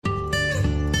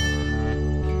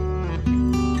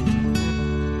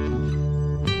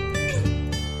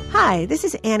Hi, this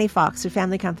is Annie Fox with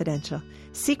Family Confidential,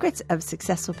 Secrets of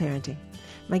Successful Parenting.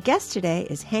 My guest today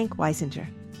is Hank Weisinger.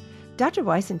 Dr.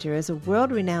 Weisinger is a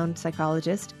world-renowned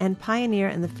psychologist and pioneer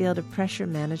in the field of pressure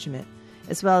management,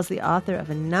 as well as the author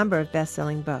of a number of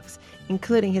best-selling books,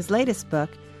 including his latest book,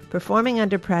 Performing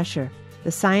Under Pressure,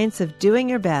 The Science of Doing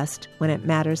Your Best When It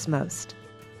Matters Most.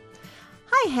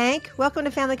 Hi, Hank. Welcome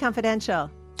to Family Confidential.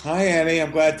 Hi, Annie.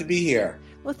 I'm glad to be here.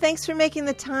 Well, thanks for making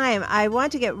the time. I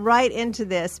want to get right into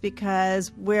this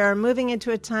because we're moving into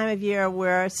a time of year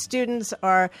where students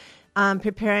are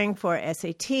preparing for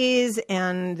SATs,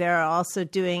 and they're also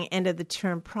doing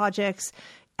end-of-the-term projects,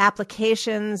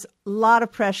 applications, a lot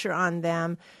of pressure on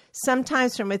them,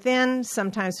 sometimes from within,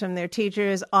 sometimes from their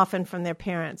teachers, often from their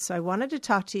parents. So I wanted to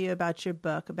talk to you about your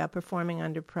book, about performing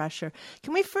under pressure.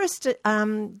 Can we first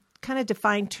kind of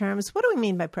define terms? What do we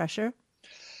mean by pressure?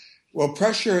 Well,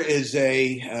 pressure is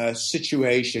a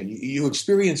situation. You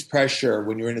experience pressure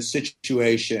when you're in a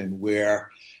situation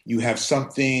where you have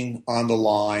something on the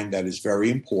line that is very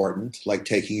important, like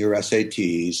taking your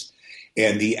SATs,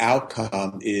 and the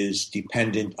outcome is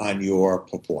dependent on your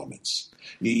performance.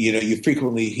 You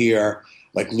frequently hear,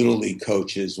 like Little League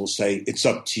coaches will say, it's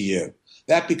up to you.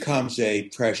 That becomes a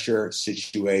pressure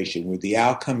situation where the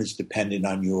outcome is dependent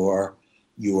on your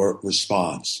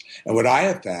response. And what I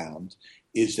have found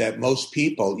is that most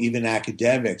people, even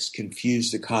academics,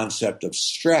 confuse the concept of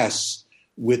stress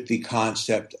with the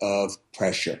concept of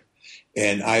pressure.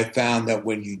 And I found that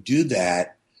when you do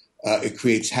that, it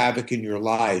creates havoc in your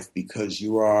life because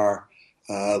you are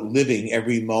living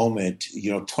every moment,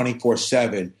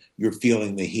 24/7, you're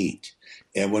feeling the heat.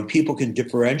 And when people can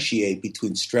differentiate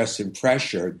between stress and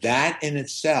pressure, that in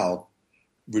itself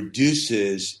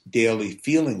reduces daily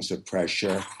feelings of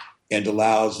pressure and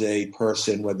allows a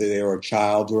person, whether they're a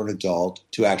child or an adult,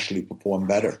 to actually perform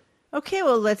better. Okay,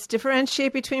 well, let's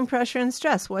differentiate between pressure and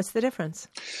stress. What's the difference?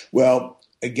 Well,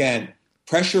 again,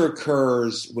 pressure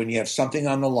occurs when you have something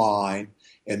on the line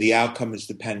and the outcome is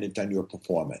dependent on your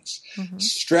performance. Mm-hmm.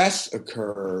 Stress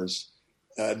occurs,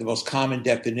 the most common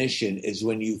definition is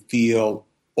when you feel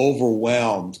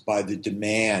overwhelmed by the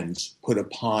demands put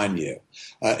upon you.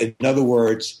 In other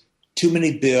words, too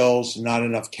many bills, not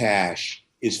enough cash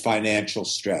is financial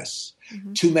stress.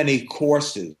 Mm-hmm. Too many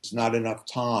courses, not enough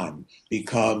time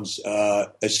becomes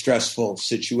a stressful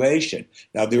situation.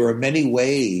 Now, there are many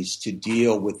ways to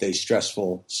deal with a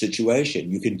stressful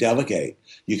situation. You can delegate,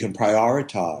 you can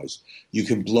prioritize, you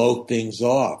can blow things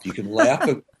off, you can laugh,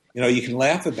 you can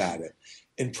laugh about it.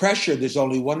 In pressure, there's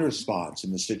only one response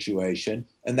in the situation,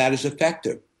 and that is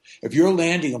effective. If you're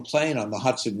landing a plane on the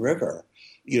Hudson River,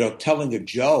 telling a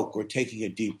joke or taking a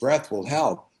deep breath will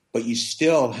help, but you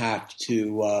still have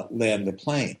to land the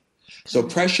plane. So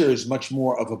pressure is much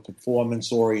more of a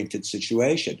performance-oriented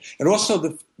situation. And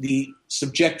also the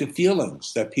subjective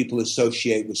feelings that people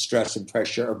associate with stress and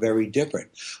pressure are very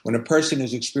different. When a person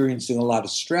is experiencing a lot of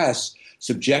stress,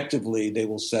 subjectively they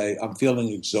will say, I'm feeling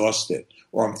exhausted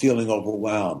or I'm feeling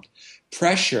overwhelmed.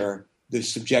 Pressure, the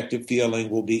subjective feeling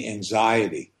will be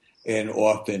anxiety and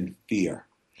often fear.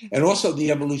 And also the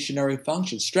evolutionary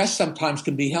function. Stress sometimes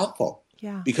can be helpful.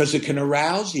 Yeah. Because it can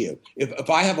arouse you. If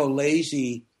I have a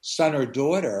lazy son or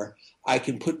daughter, I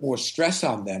can put more stress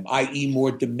on them, i.e.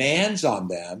 more demands on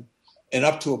them, and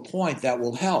up to a point that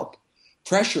will help.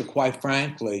 Pressure, quite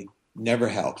frankly, never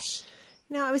helps.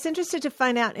 Now, I was interested to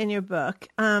find out in your book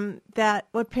that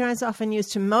what parents often use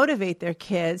to motivate their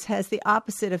kids has the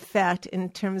opposite effect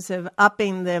in terms of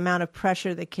upping the amount of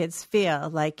pressure the kids feel.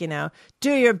 Like,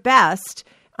 do your best.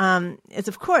 It's,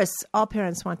 of course, all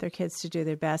parents want their kids to do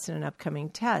their best in an upcoming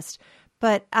test.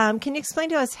 But can you explain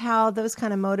to us how those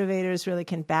kind of motivators really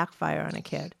can backfire on a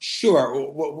kid? Sure.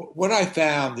 What I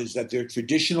found is that there are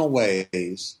traditional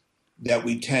ways that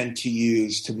we tend to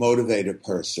use to motivate a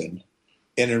person.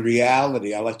 And in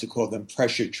reality, I like to call them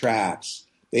pressure traps.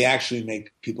 They actually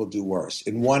make people do worse.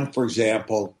 And one, for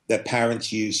example, that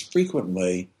parents use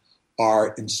frequently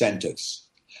are incentives.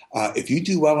 If you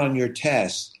do well on your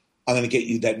test, I'm going to get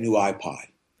you that new iPod.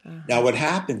 Uh-huh. Now, what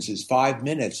happens is 5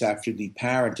 minutes after the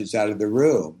parent is out of the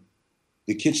room,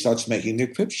 the kid starts making their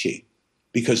crib sheet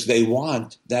because they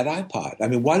want that iPod. I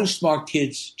mean, why do smart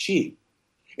kids cheat?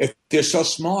 If they're so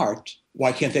smart,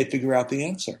 why can't they figure out the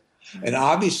answer? And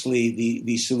obviously,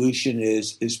 the solution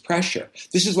is pressure.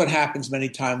 This is what happens many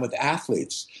times with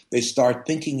athletes. They start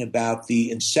thinking about the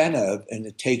incentive, and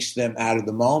it takes them out of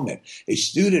the moment. A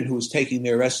student who is taking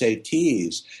their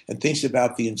SATs and thinks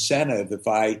about the incentive, if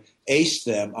I ace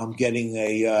them, I'm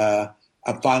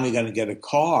finally going to get a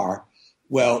car.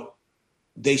 Well,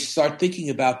 they start thinking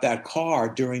about that car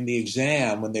during the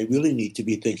exam when they really need to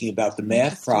be thinking about the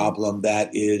math problem that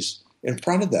is in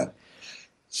front of them.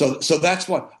 So that's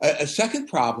what. A second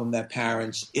problem that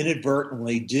parents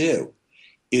inadvertently do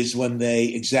is when they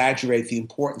exaggerate the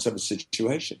importance of a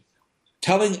situation.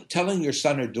 Telling your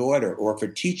son or daughter, or if a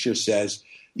teacher says,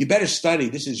 you better study,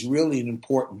 this is really an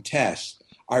important test,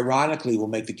 ironically will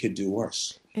make the kid do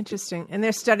worse. Interesting. And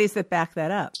there's studies that back that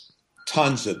up.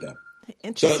 Tons of them.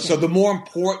 So the more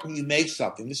important you make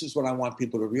something, this is what I want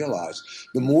people to realize,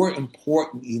 the more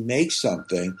important you make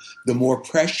something, the more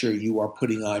pressure you are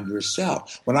putting on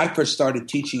yourself. When I first started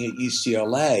teaching at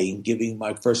UCLA and giving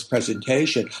my first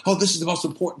presentation, this is the most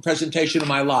important presentation of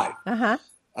my life.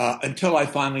 Until I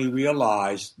finally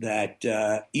realized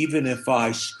that even if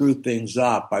I screw things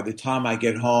up, by the time I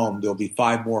get home, there'll be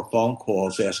 5 more phone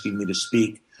calls asking me to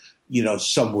speak,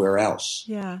 somewhere else.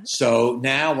 Yeah. So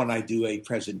now when I do a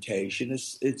presentation,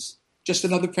 it's just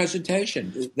another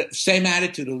presentation. The same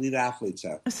attitude elite athletes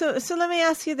have. So let me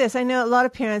ask you this. I know a lot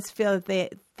of parents feel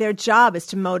that their job is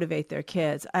to motivate their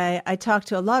kids. I talk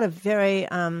to a lot of very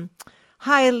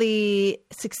highly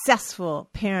successful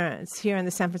parents here in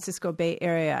the San Francisco Bay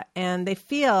Area, and they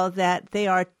feel that they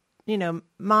are,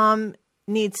 mom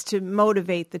needs to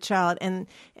motivate the child,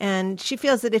 and she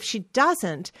feels that if she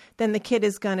doesn't, then the kid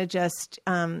is going to just,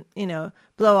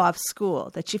 blow off school,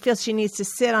 that she feels she needs to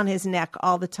sit on his neck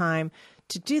all the time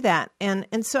to do that.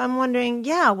 And so I'm wondering,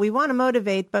 we want to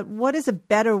motivate, but what is a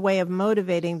better way of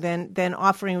motivating than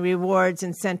offering rewards,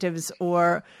 incentives,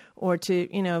 or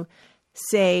to,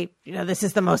 say, this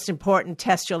is the most important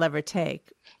test you'll ever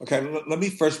take? Okay, let me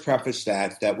first preface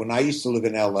that when I used to live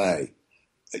in L.A.,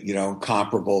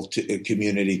 comparable to a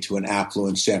community to an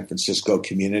affluent San Francisco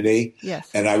community. Yes.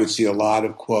 And I would see a lot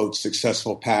of, quote,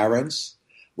 successful parents.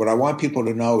 What I want people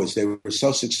to know is they were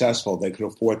so successful they could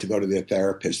afford to go to their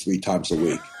therapist 3 times a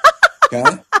week.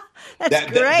 Okay?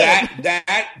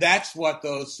 That's what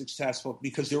those successful,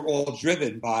 because they're all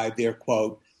driven by their,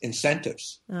 quote,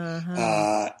 incentives.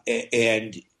 And,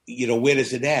 where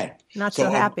does it end? Not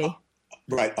so happy.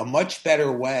 Right. A much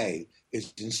better way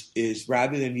is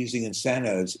rather than using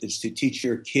incentives, is to teach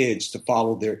your kids to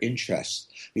follow their interests.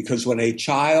 Because when a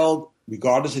child,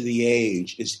 regardless of the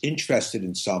age, is interested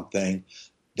in something,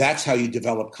 that's how you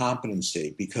develop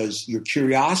competency, because your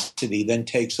curiosity then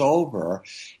takes over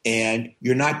and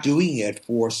you're not doing it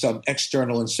for some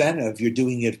external incentive. You're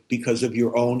doing it because of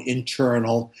your own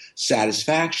internal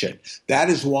satisfaction. That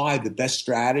is why the best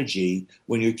strategy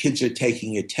when your kids are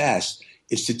taking a test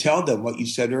is to tell them what you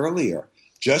said earlier.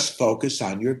 Just focus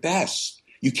on your best.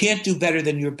 You can't do better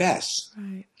than your best.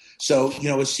 Right. So,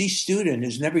 a C student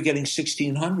is never getting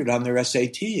 1,600 on their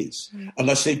SATs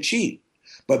unless they cheat.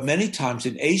 But many times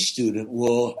an A student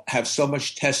will have so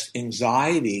much test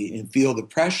anxiety and feel the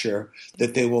pressure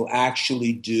that they will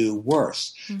actually do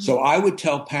worse. Mm-hmm. So I would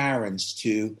tell parents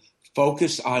to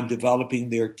focus on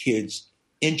developing their kids'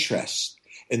 interests.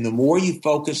 And the more you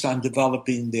focus on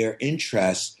developing their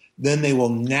interests, then they will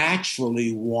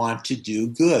naturally want to do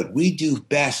good. We do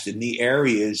best in the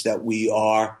areas that we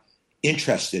are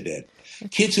interested in.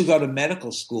 Kids who go to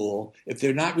medical school, if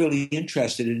they're not really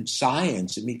interested in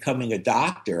science and becoming a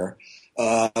doctor,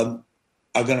 are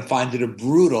going to find it a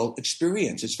brutal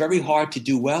experience. It's very hard to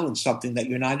do well in something that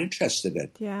you're not interested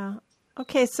in. Yeah.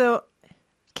 Okay, so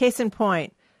case in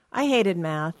point, I hated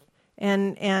math.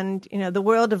 And the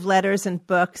world of letters and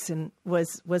books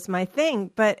was my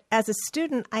thing. But as a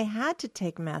student, I had to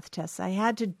take math tests. I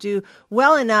had to do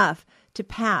well enough to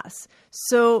pass.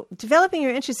 So developing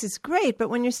your interest is great, but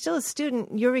when you're still a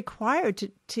student, you're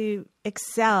required to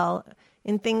excel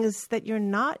in things that you're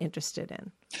not interested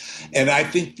in. And I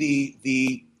think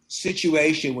the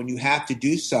situation when you have to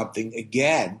do something,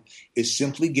 again, is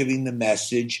simply giving the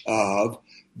message of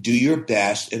do your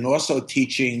best, and also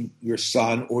teaching your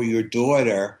son or your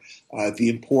daughter the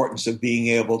importance of being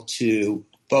able to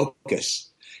focus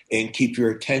and keep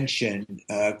your attention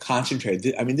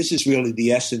concentrated. I mean, this is really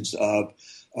the essence of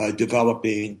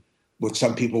developing what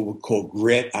some people would call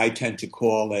grit. I tend to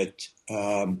call it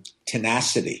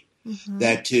tenacity. Mm-hmm.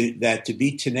 That to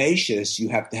be tenacious, you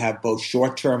have to have both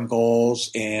short-term goals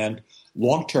and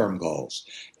long-term goals.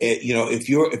 If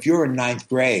you're in 9th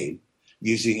grade,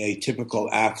 using a typical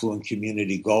affluent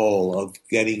community goal of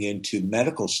getting into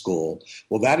medical school,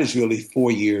 well, that is really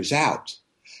 4 years out.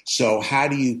 So how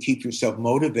do you keep yourself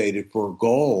motivated for a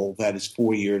goal that is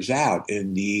 4 years out?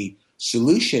 And the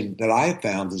solution that I have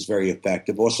found is very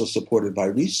effective, also supported by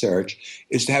research,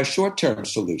 is to have short-term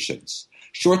solutions,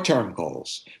 short-term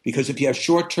goals. Because if you have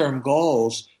short-term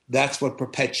goals, that's what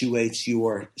perpetuates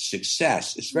your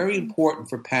success. It's very important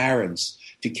for parents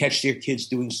to catch their kids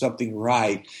doing something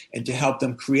right and to help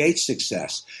them create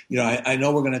success. I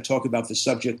know we're going to talk about the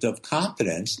subject of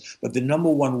confidence, but the number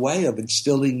one way of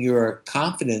instilling your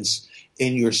confidence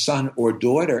in your son or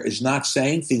daughter is not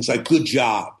saying things like, good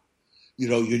job,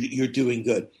 you're doing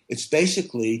good. It's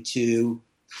basically to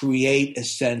create a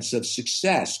sense of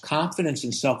success. Confidence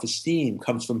and self-esteem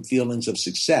comes from feelings of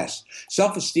success.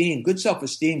 Good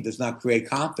self-esteem does not create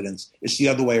confidence. It's the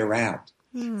other way around.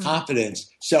 Confidence,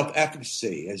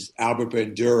 self-efficacy, as Albert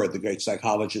Bandura, the great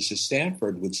psychologist at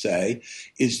Stanford, would say,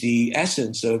 is the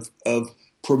essence of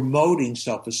promoting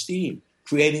self-esteem,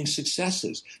 creating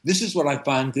successes. This is what I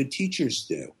find good teachers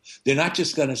do. They're not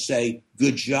just going to say,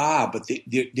 good job, but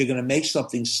they're going to make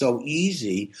something so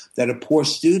easy that a poor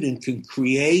student can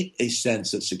create a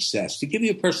sense of success. To give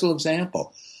you a personal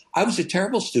example, I was a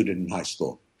terrible student in high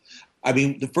school. I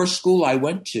mean, the first school I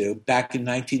went to back in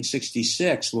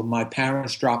 1966, when my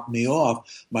parents dropped me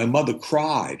off, my mother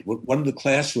cried. One of the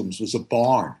classrooms was a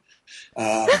barn.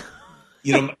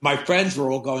 My friends were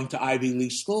all going to Ivy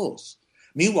League schools.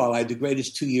 Meanwhile, I had the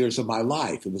greatest 2 years of my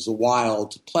life. It was a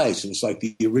wild place. It was like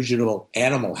the original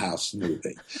Animal House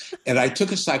movie. And I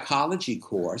took a psychology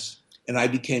course, and I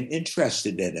became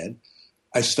interested in it.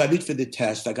 I studied for the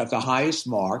test. I got the highest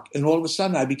mark, and all of a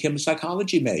sudden I became a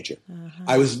psychology major.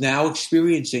 I was now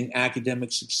experiencing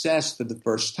academic success for the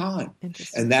first time.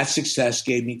 And that success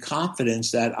gave me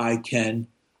confidence that I can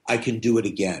do it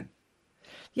again.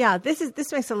 Yeah, this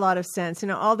makes a lot of sense.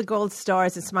 All the gold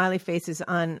stars and smiley faces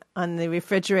on the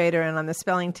refrigerator and on the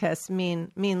spelling test mean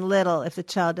little if the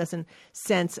child doesn't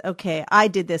sense, okay, I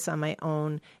did this on my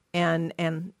own.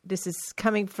 And this is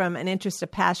coming from an interest, a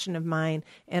passion of mine,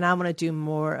 and I want to do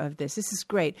more of this. This is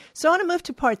great. So I want to move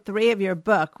to part 3 of your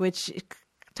book, which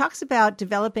talks about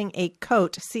developing a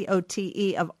coat,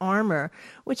 C-O-T-E, of armor,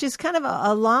 which is kind of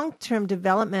a long-term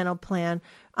developmental plan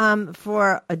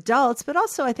for adults, but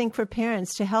also I think for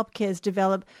parents to help kids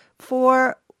develop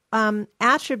 4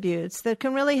 attributes that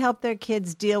can really help their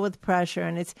kids deal with pressure.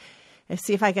 And let's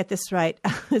see if I get this right.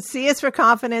 C is for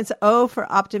confidence, O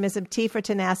for optimism, T for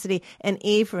tenacity, and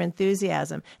E for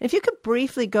enthusiasm. And if you could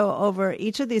briefly go over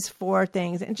each of these 4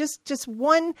 things and just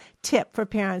one tip for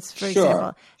parents, for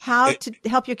example, how to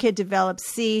help your kid develop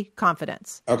C,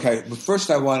 confidence. Okay, but first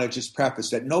I want to just preface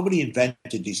that nobody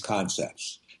invented these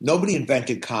concepts. Nobody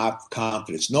invented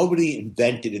confidence. Nobody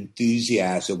invented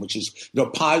enthusiasm, which is,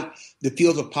 the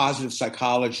field of positive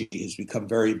psychology has become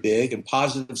very big, and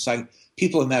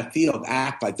people in that field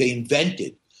act like they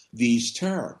invented these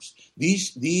terms.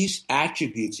 These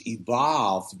attributes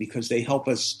evolved because they help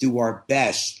us do our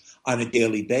best on a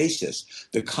daily basis.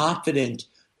 The confident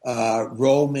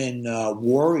Roman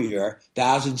warrior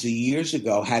thousands of years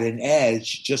ago had an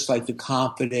edge, just like the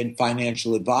confident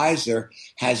financial advisor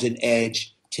has an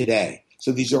edge today.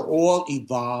 So these are all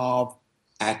evolved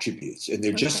attributes, and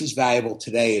they're just as valuable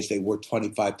today as they were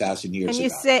 25,000 years ago.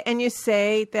 You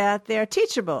say that they're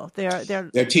teachable. They're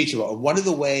teachable. And one of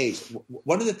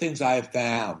the things I have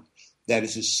found that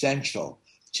is essential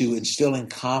to instilling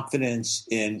confidence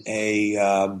in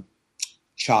a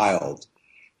child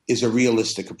is a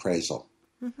realistic appraisal.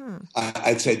 Mm-hmm.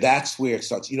 I'd say that's where it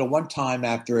starts. One time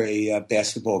after a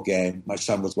basketball game, my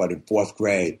son was in 4th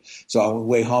grade. So on the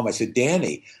way home, I said,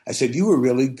 Danny, you were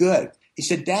really good. He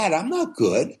said, Dad, I'm not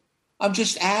good. I'm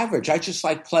just average. I just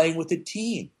like playing with the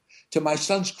team. To my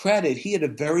son's credit, he had a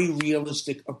very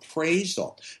realistic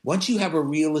appraisal. Once you have a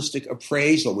realistic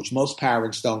appraisal, which most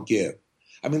parents don't give,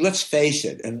 I mean, let's face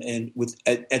it, and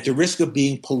at the risk of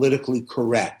being politically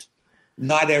correct,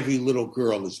 not every little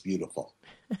girl is beautiful.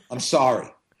 I'm sorry.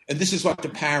 And this is what the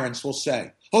parents will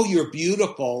say. Oh, you're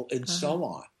beautiful, and so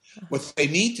on. What they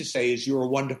need to say is you're a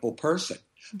wonderful person.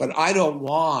 But I don't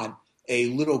want a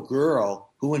little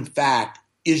girl who, in fact,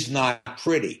 is not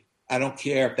pretty. I don't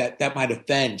care if that might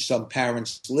offend some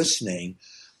parents listening.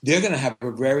 They're going to have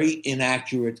a very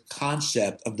inaccurate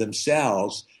concept of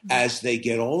themselves as they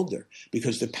get older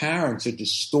because the parents are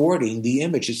distorting the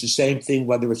image. It's the same thing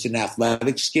whether it's an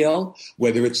athletic skill,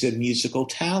 whether it's a musical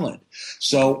talent.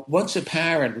 So once a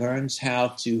parent learns how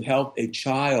to help a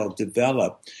child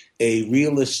develop a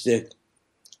realistic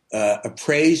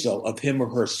appraisal of him or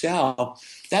herself,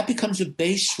 that becomes a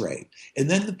base rate. And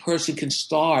then the person can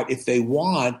start, if they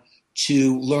want,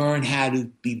 to learn how to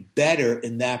be better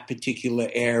in that particular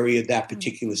area, that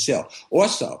particular skill.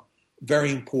 Also,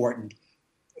 very important,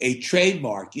 a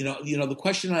trademark. The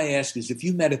question I ask is, if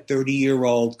you met a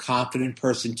 30-year-old confident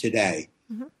person today,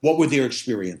 what were their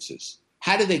experiences?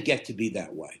 How did they get to be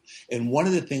that way? And one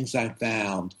of the things I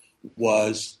found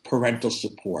was parental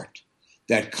support,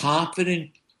 that confident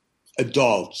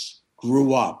adults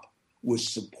grew up with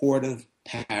supportive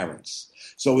parents.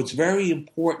 So it's very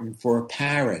important for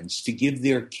parents to give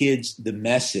their kids the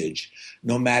message,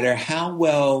 no matter how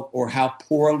well or how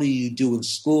poorly you do in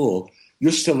school,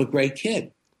 you're still a great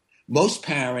kid. Most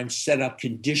parents set up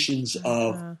conditions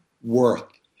of worth,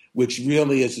 which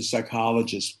really, as a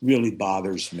psychologist, really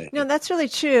bothers me. No, that's really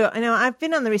true. I know I've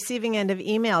been on the receiving end of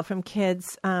email from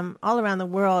kids all around the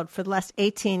world for the last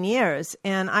 18 years,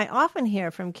 and I often hear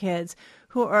from kids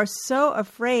who are so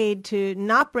afraid to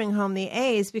not bring home the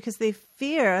A's because they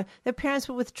fear their parents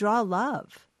will withdraw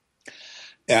love.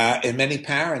 And many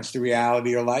parents, the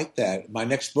reality are like that. My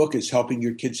next book is Helping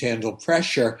Your Kids Handle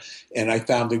Pressure, and I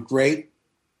found a great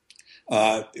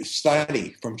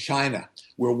study from China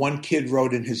where one kid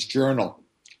wrote in his journal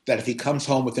that if he comes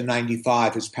home with a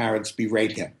 95, his parents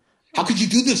berate him. How could you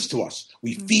do this to us?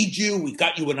 We feed you, we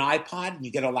got you an iPod, and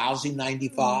you get a lousy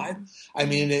 95. I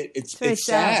mean, it's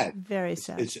sad. Very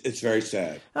sad. It's very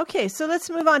sad. Okay, so let's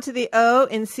move on to the O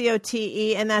in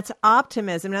COTE, and that's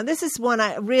optimism. Now, this is one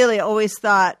I really always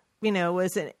thought,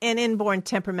 was an inborn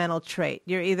temperamental trait.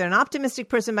 You're either an optimistic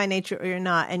person by nature or you're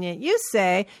not. And yet you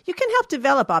say you can help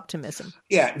develop optimism.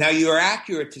 Yeah. Now, you're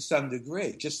accurate to some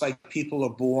degree. Just like people are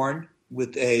born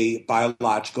with a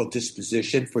biological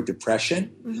disposition for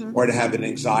depression or to have an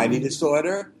anxiety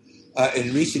disorder.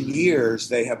 In recent years,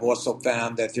 they have also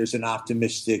found that there's an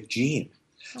optimistic gene.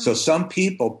 So some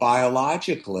people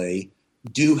biologically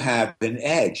do have an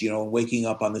edge, waking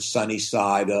up on the sunny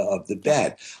side of the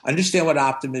bed. Understand what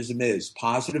optimism is: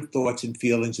 positive thoughts and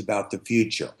feelings about the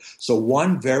future. So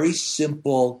one very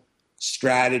simple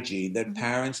strategy that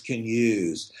parents can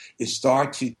use is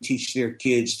start to teach their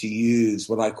kids to use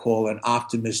what I call an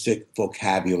optimistic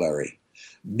vocabulary,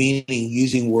 meaning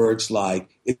using words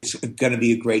like, it's going to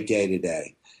be a great day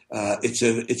today.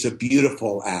 It's a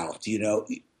beautiful out,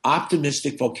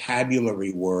 Optimistic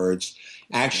vocabulary words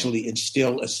actually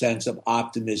instill a sense of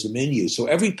optimism in you. So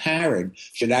every parent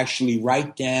should actually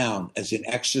write down as an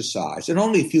exercise, and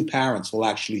only a few parents will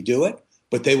actually do it,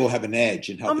 but they will have an edge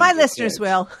in helping. Oh, my listeners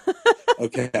will.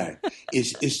 Okay.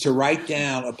 Is to write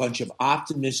down a bunch of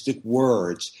optimistic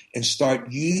words and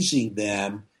start using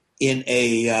them in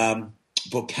a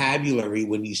vocabulary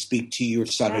when you speak to your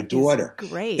son or daughter.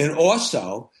 Great. And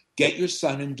also get your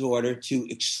son and daughter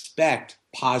to expect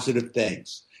positive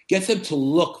things. Get them to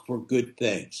look for good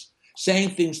things.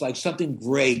 Saying things like something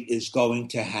great is going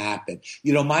to happen.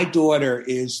 My daughter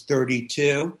is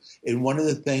 32, and one of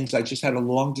the things I just had a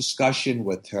long discussion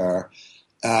with her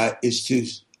is to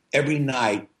every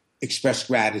night express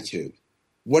gratitude.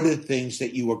 What are the things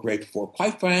that you are grateful for?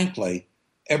 Quite frankly,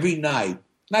 every night,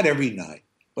 not every night,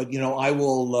 but, I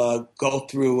will go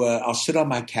through, I'll sit on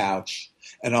my couch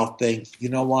and I'll think, you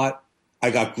know what?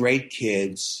 I got great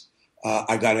kids.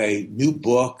 I got a new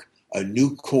book, a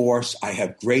new course. I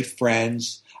have great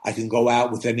friends. I can go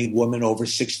out with any woman over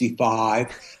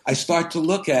 65. I start to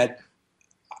look at,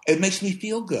 it makes me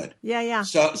feel good. Yeah.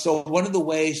 So one of the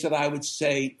ways that I would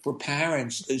say for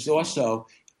parents is also,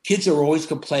 kids are always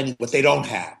complaining what they don't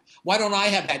have. Why don't I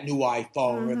have that new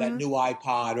iPhone or that new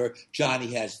iPod, or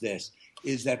Johnny has this?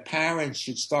 Is that parents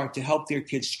should start to help their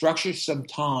kids structure some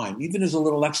time, even as a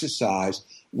little exercise.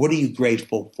 What are you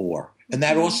grateful for? And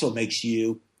that also makes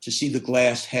you to see the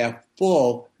glass half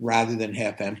full rather than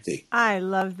half empty. I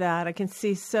love that. I can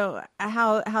see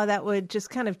how that would just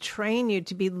kind of train you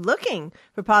to be looking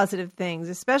for positive things,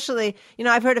 especially,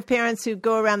 I've heard of parents who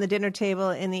go around the dinner table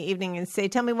in the evening and say,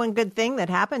 tell me one good thing that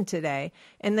happened today.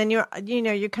 And then you're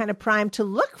kind of primed to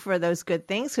look for those good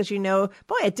things because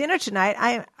boy, at dinner tonight,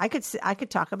 I could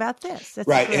talk about this. That's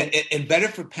right. And better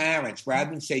for parents,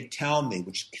 rather than say, tell me,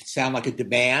 which can sound like a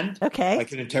demand,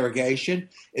 like an interrogation,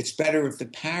 it's better if the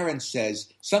parent says,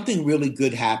 something really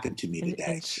good happened to me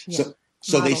today.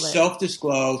 So they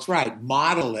self-disclose, right,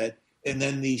 model it, and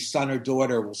then the son or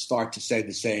daughter will start to say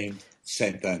the same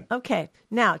thing. Okay.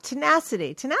 Now,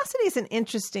 tenacity. Tenacity is an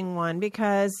interesting one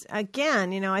because,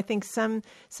 again, I think some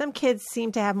kids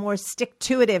seem to have more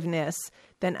stick-to-itiveness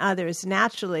than others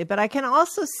naturally. But I can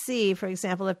also see, for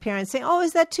example, if parents say, oh,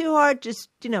 is that too hard? Just,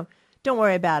 don't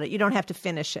worry about it. You don't have to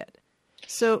finish it.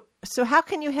 So how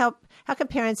can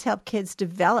parents help kids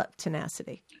develop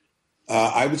tenacity?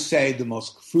 I would say the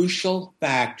most crucial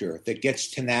factor that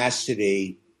gets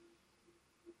tenacity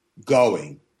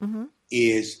going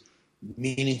is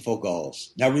meaningful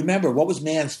goals. Now, remember, what was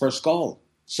man's first goal?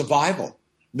 Survival.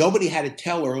 Nobody had to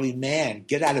tell early man,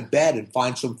 get out of bed and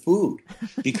find some food,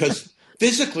 because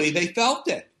physically they felt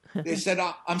it. They said,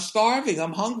 I'm starving,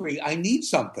 I'm hungry, I need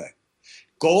something.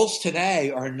 Goals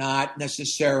today are not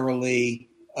necessarily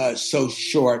so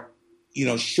short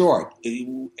short.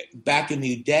 Back in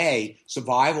the day,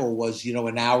 survival was,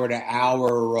 an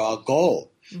hour-to-hour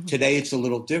goal. Mm-hmm. Today, it's a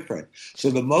little different. So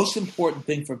the most important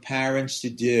thing for parents to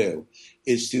do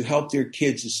is to help their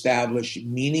kids establish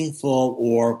meaningful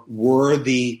or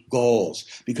worthy goals.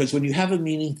 Because when you have a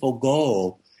meaningful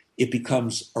goal, it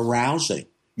becomes arousing.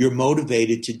 You're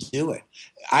motivated to do it.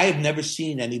 I have never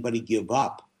seen anybody give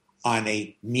up on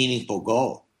a meaningful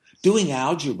goal. Doing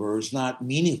algebra is not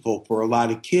meaningful for a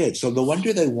lot of kids, so no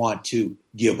wonder they want to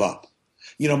give up.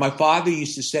 My father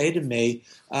used to say to me,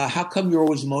 how come you're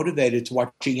always motivated to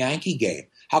watch a Yankee game?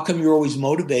 How come you're always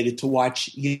motivated to watch,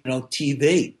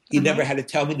 TV? He never had to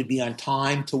tell me to be on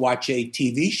time to watch a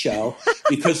TV show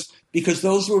because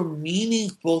those were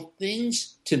meaningful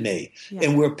things to me. Yeah.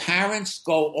 And where parents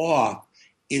go off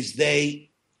is they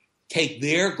take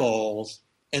their goals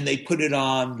and they put it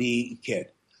on the kid.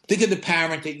 Think of the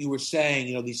parent that you were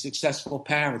saying, these successful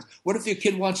parents. What if your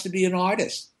kid wants to be an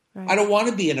artist? Right. I don't want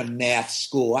to be in a math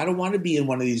school. I don't want to be in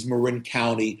one of these Marin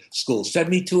County schools. Send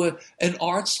me to an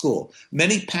art school.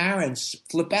 Many parents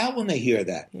flip out when they hear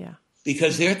that. Yeah.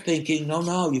 Because they're thinking,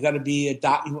 no, you got to be a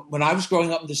doctor. When I was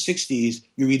growing up in the 60s,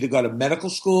 you either go to medical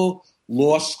school,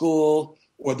 law school,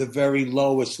 or the very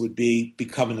lowest would be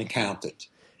become an accountant.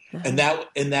 And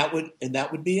that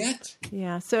would be it.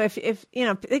 Yeah. So if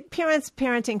parents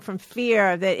parenting from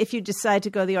fear that if you decide to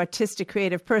go the artistic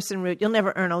creative person route, you'll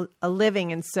never earn a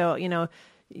living, and so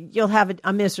you'll have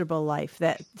a miserable life.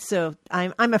 So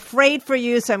I'm afraid for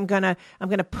you, so I'm gonna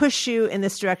push you in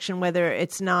this direction, whether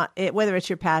it's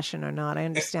your passion or not. I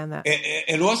understand that.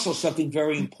 And also something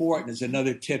very important is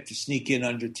another tip to sneak in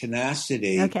under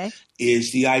tenacity. Okay.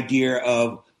 Is the idea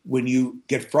of when you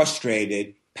get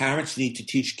frustrated. Parents need to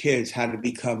teach kids how to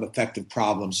become effective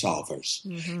problem solvers.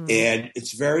 Mm-hmm. And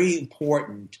it's very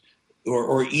important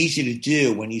or easy to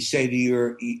do when you say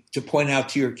to point out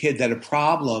to your kid that a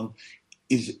problem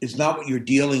is not what you're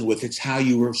dealing with, it's how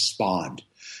you respond.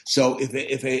 So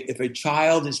if a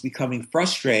child is becoming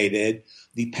frustrated,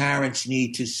 the parents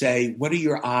need to say, what are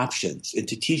your options? And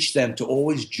to teach them to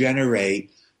always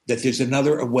generate that there's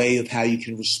another way of how you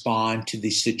can respond to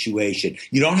the situation.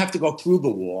 You don't have to go through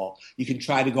the wall. You can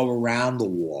try to go around the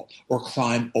wall or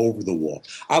climb over the wall.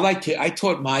 I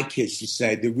taught my kids to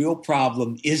say the real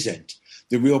problem isn't.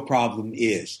 The real problem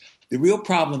is. The real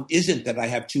problem isn't that I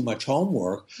have too much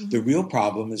homework. Mm-hmm. The real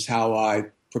problem is how I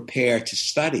prepare to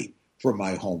study for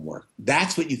my homework.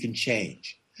 That's what you can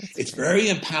change. It's very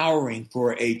empowering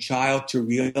for a child to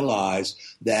realize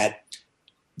that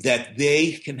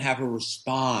they can have a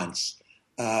response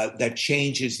that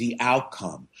changes the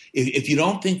outcome. If you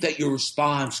don't think that your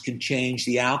response can change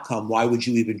the outcome, why would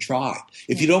you even try?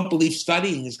 If you don't believe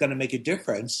studying is going to make a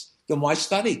difference, then why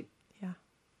study? Yeah,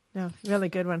 no, really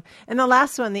good one. And the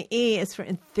last one, the E, is for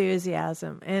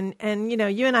enthusiasm. And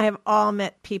you and I have all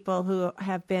met people who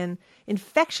have been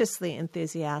infectiously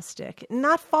enthusiastic,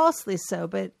 not falsely so,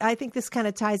 but I think this kind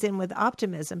of ties in with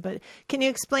optimism. But can you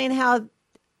explain how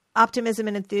optimism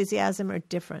and enthusiasm are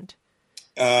different?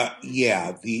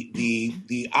 Yeah,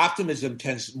 the optimism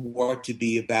tends more to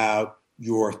be about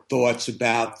your thoughts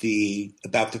about the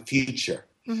future,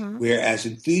 mm-hmm. whereas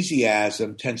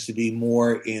enthusiasm tends to be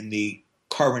more in the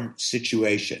current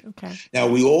situation. Okay. Now,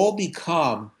 we all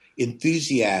become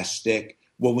enthusiastic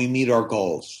when we meet our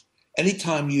goals.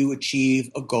 Anytime you achieve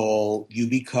a goal, you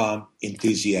become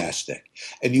enthusiastic.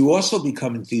 And you also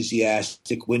become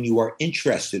enthusiastic when you are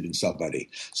interested in somebody.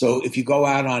 So if you go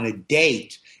out on a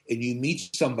date and you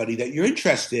meet somebody that you're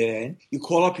interested in, you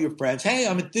call up your friends, hey,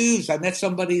 I'm enthused. I met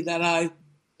somebody that I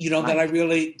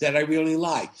really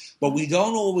like. But we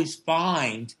don't always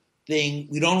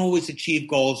we don't always achieve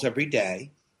goals every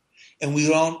day. And we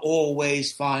don't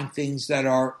always find things that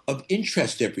are of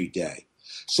interest every day.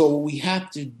 So what we have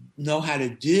to know how to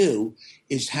do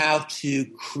is how to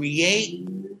create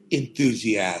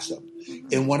enthusiasm.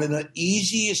 And one of the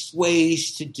easiest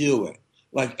ways to do it,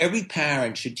 like every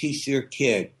parent should teach their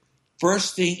kid,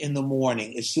 first thing in the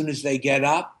morning, as soon as they get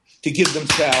up, to give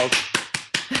themselves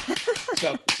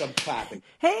some clapping.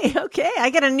 Hey, okay, I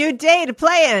got a new day to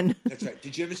play in. That's right.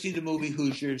 Did you ever see the movie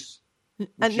Hoosiers?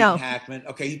 No. Gene Hackman?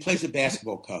 Okay, he plays a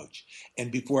basketball coach.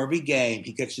 And before every game,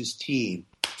 he gets his team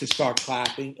to start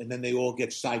clapping, and then they all get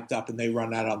psyched up and they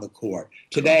run out on the court.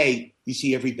 Today, you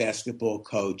see every basketball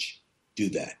coach do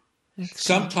that.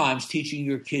 Sometimes teaching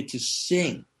your kid to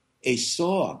sing a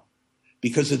song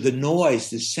because of the noise,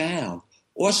 the sound,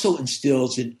 also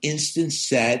instills an instant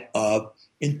set of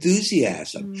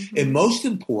enthusiasm. Mm-hmm. And most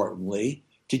importantly,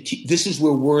 this is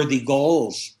where worthy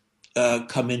goals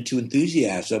come into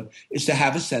enthusiasm, is to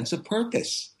have a sense of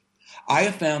purpose. I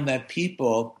have found that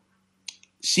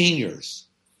seniors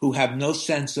who have no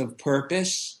sense of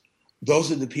purpose,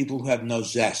 those are the people who have no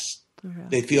zest. Really?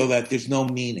 They feel that there's no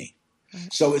meaning.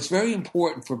 Right. So it's very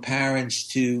important for parents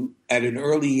to, at an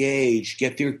early age,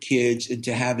 get their kids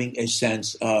into having a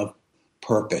sense of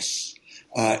purpose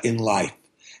in life.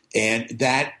 And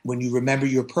that, when you remember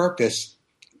your purpose,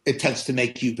 it tends to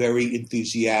make you very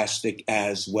enthusiastic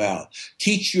as well.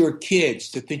 Teach your kids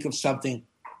to think of something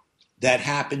that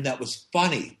happened that was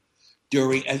funny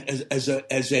during,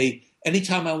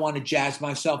 anytime I want to jazz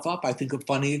myself up, I think of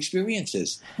funny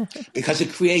experiences because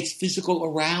it creates physical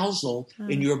arousal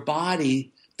in your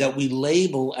body that we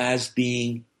label as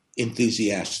being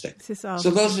enthusiastic. So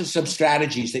those are some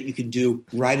strategies that you can do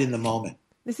right in the moment.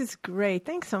 This is great.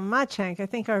 Thanks so much, Hank. I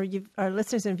think our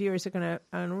listeners and viewers are going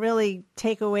to really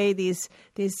take away these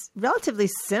relatively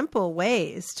simple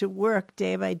ways to work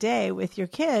day by day with your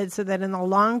kids so that in the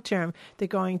long term, they're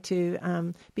going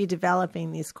to be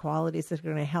developing these qualities that are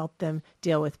going to help them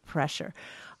deal with pressure.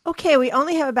 Okay, we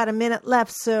only have about a minute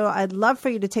left, so I'd love for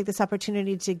you to take this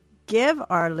opportunity to give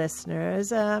our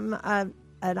listeners an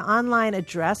online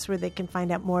address where they can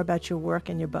find out more about your work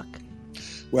and your book.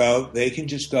 Well, they can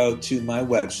just go to my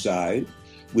website,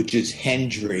 which is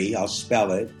Hendrie, I'll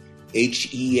spell it,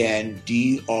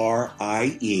 Hendrie,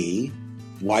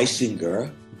 Weisinger,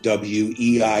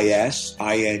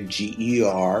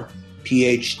 Weissinger,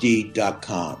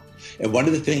 PhD.com. And one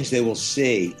of the things they will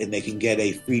see, and they can get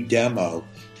a free demo,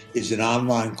 is an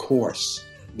online course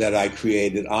that I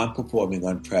created on performing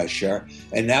under pressure.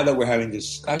 And now that we're having a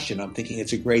discussion, I'm thinking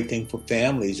it's a great thing for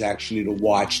families actually to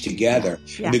watch together.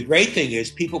 Yeah. And the great thing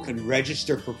is people can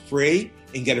register for free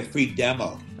and get a free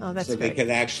demo. Oh, that's so great. They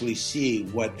can actually see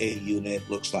what a unit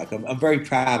looks like. I'm very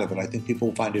proud of it. I think people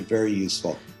will find it very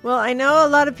useful. Well, I know a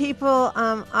lot of people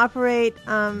operate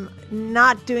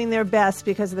not doing their best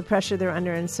because of the pressure they're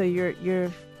under. And so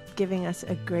you're giving us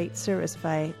a great service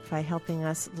by helping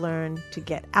us learn to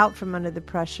get out from under the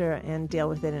pressure and deal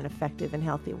with it in effective and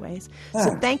healthy ways.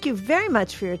 So thank you very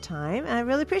much for your time. I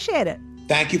really appreciate it.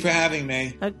 Thank you for having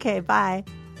me. Okay, bye.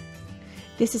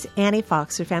 This is Annie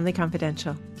Fox for Family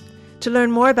Confidential. To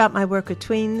learn more about my work with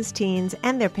tweens, teens,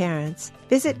 and their parents,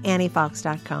 visit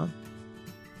AnnieFox.com.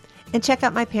 And check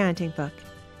out my parenting book,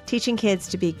 Teaching Kids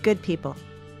to Be Good People,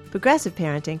 Progressive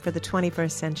Parenting for the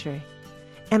 21st Century.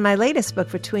 And my latest book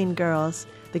for tween girls,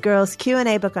 the Girls'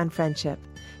 Q&A book on friendship,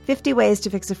 50 Ways to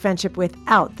Fix a Friendship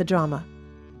Without the Drama.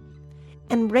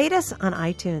 And rate us on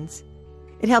iTunes.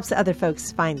 It helps other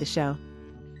folks find the show.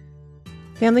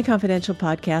 Family Confidential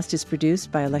podcast is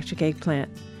produced by Electric Eggplant,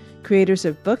 creators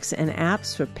of books and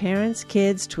apps for parents,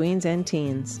 kids, tweens, and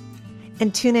teens.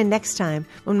 And tune in next time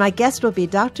when my guest will be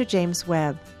Dr. James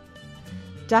Webb.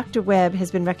 Dr. Webb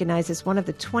has been recognized as one of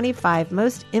the 25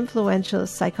 most influential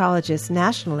psychologists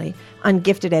nationally on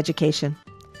gifted education.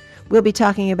 We'll be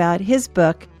talking about his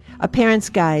book, A Parent's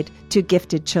Guide to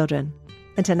Gifted Children.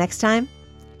 Until next time,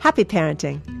 happy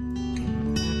parenting.